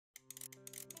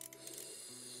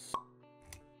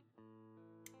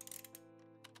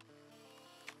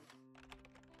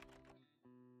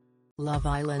Love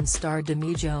Island star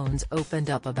Demi Jones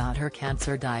opened up about her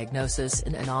cancer diagnosis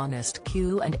in an honest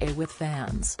Q&A with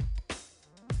fans.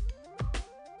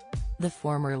 The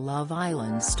former Love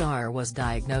Island star was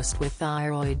diagnosed with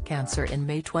thyroid cancer in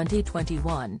May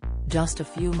 2021, just a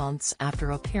few months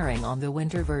after appearing on the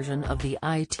winter version of the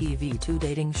ITV2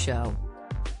 dating show.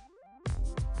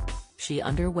 She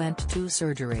underwent 2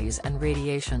 surgeries and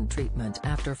radiation treatment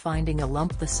after finding a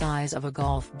lump the size of a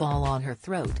golf ball on her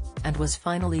throat, and was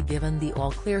finally given the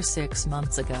all-clear 6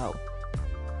 months ago.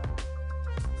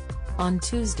 On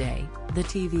Tuesday, the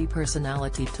TV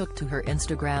personality took to her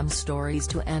Instagram stories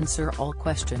to answer all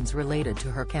questions related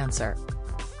to her cancer.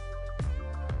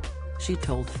 She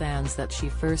told fans that she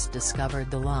first discovered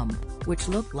the lump, which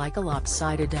looked like a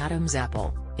lopsided Adam's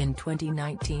apple, in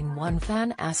 2019. One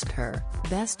fan asked her,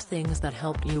 "Best things that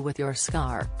helped you with your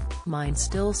scar? Mine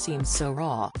still seems so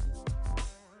raw."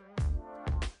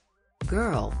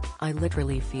 "Girl, I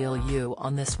literally feel you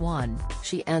on this one,"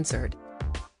 she answered.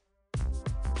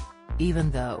 "Even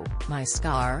though my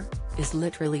scar is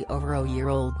literally over a year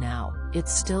old now,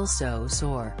 it's still so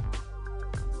sore.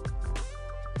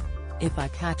 If I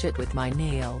catch it with my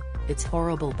nail, it's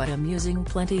horrible, but I'm using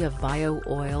plenty of bio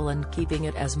oil and keeping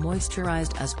it as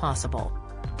moisturized as possible."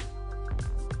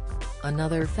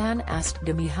 Another fan asked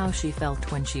Demi how she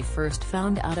felt when she first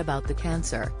found out about the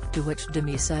cancer, to which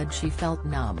Demi said she felt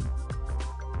numb.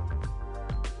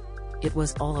 "It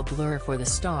was all a blur for the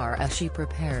star as she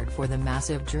prepared for the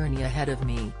massive journey ahead of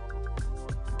me.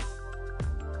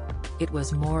 It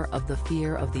was more of the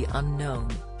fear of the unknown,"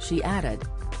 she added.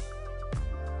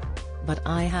 "But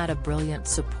I had a brilliant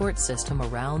support system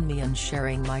around me, and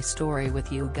sharing my story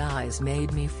with you guys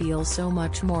made me feel so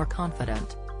much more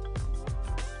confident."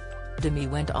 Demi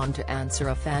went on to answer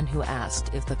a fan who asked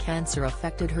if the cancer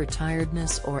affected her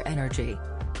tiredness or energy.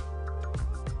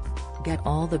 Get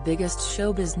all the biggest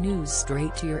showbiz news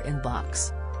straight to your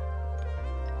inbox.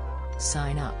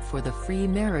 Sign up for the free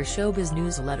Mirror Showbiz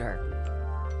newsletter.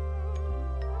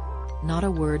 "Not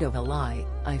a word of a lie,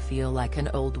 I feel like an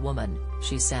old woman,"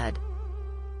 she said.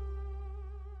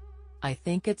 "I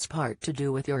think it's part to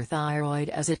do with your thyroid,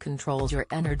 as it controls your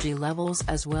energy levels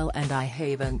as well, and I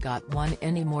haven't got one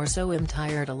anymore, so I'm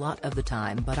tired a lot of the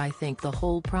time, but I think the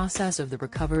whole process of the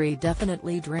recovery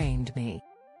definitely drained me."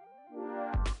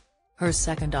 Her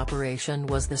second operation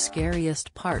was the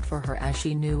scariest part for her, as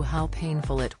she knew how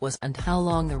painful it was and how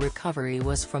long the recovery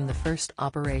was from the first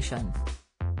operation.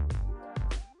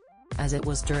 As it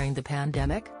was during the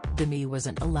pandemic, Demi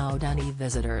wasn't allowed any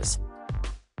visitors.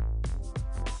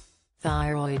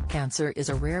 Thyroid cancer is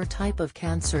a rare type of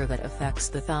cancer that affects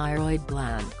the thyroid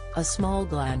gland, a small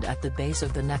gland at the base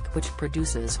of the neck which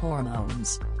produces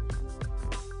hormones.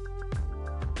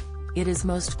 It is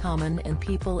most common in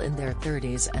people in their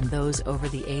 30s and those over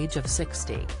the age of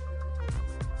 60.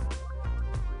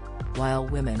 While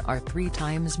women are 3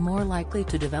 times more likely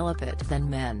to develop it than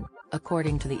men,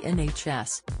 according to the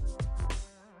NHS.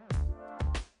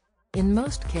 In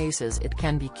most cases it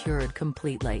can be cured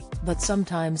completely, but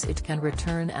sometimes it can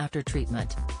return after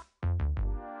treatment.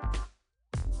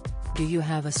 Do you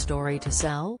have a story to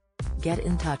sell? Get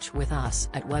in touch with us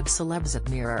at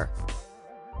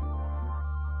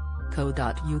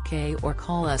webcelebs@mirror.co.uk or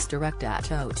call us direct at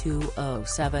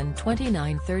 0207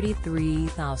 29 33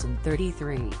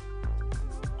 033.